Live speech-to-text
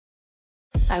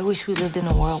I wish we lived in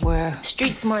a world where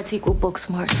street smarts equal book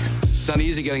smarts. It's not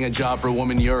easy getting a job for a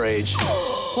woman your age.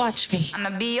 Watch me. I'm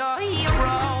gonna be your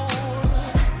hero.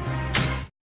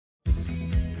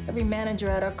 Every manager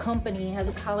at our company has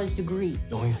a college degree.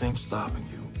 The only thing stopping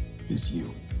you is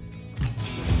you.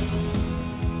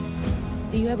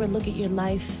 Do you ever look at your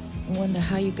life and wonder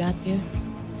how you got there?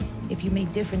 If you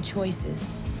made different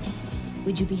choices,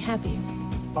 would you be happier?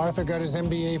 Arthur got his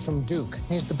MBA from Duke.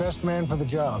 He's the best man for the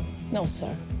job. No,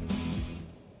 sir.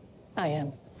 I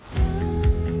am.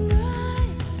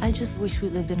 I just wish we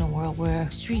lived in a world where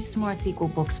street smarts equal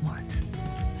book smarts.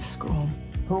 Screw 'em.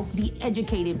 Who? The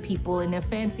educated people in their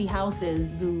fancy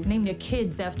houses who name their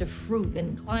kids after fruit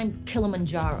and climb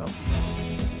Kilimanjaro.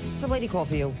 What's the lady call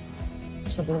for you?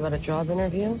 Something about a job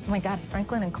interview? Oh my God,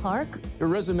 Franklin and Clark? Your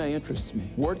resume interests me.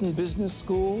 Wharton Business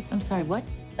School. I'm sorry, what?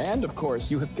 And, of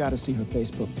course, you have got to see her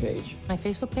Facebook page. My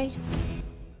Facebook page?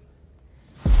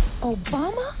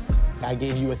 Obama? I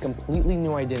gave you a completely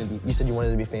new identity. You said you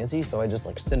wanted to be fancy, so I just,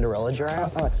 like, Cinderella'd your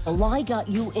ass? Well, I got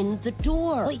you in the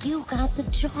door. But you got the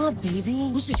job,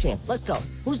 baby. Who's the champ? Let's go.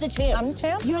 Who's the champ? I'm the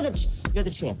champ? You're the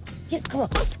champ. Yeah, come on.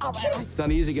 It's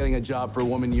not easy getting a job for a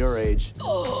woman your age.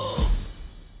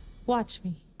 Watch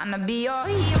me. I'm gonna be your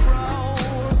hero.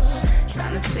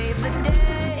 Trying to save the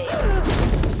day.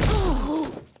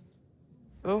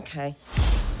 Okay.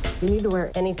 You need to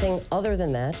wear anything other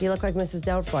than that. You look like Mrs.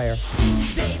 Doubtfire.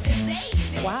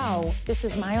 Wow, this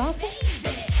is my office?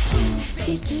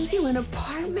 They gave you an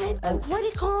apartment and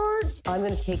credit cards. I'm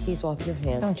gonna take these off your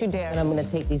hands. Don't you dare. And I'm gonna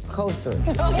take these coasters.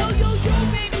 Yo,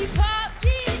 baby pop.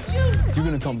 You're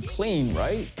gonna come clean,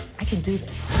 right? I can do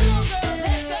this.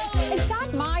 Is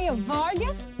that Maya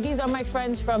Vargas? These are my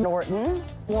friends from Norton.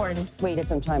 Warren. We did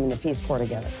some time in the Peace Corps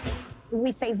together.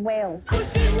 We save whales.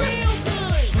 Push it real good.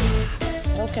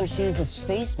 Don't confuse this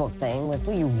Facebook thing with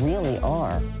who you really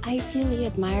are. I really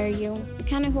admire you. You're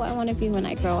kind of who I want to be when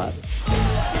I grow up.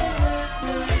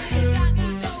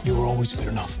 You were always good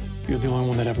enough. You're the only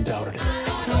one that ever doubted it.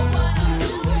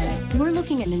 We're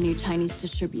looking at a new Chinese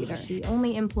distributor. The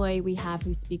only employee we have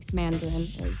who speaks Mandarin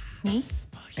is me.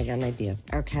 I got an idea.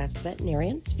 Our cat's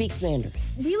veterinarian speaks Mandarin.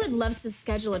 We would love to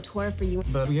schedule a tour for you.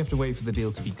 But we have to wait for the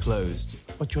deal to be closed.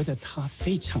 我觉得他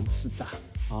非常自大。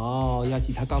哦，要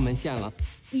挤他肛门腺了。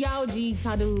要记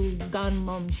他的肛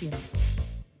门腺。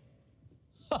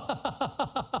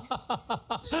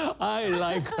I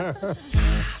like her.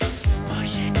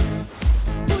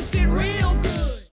 Push it real good.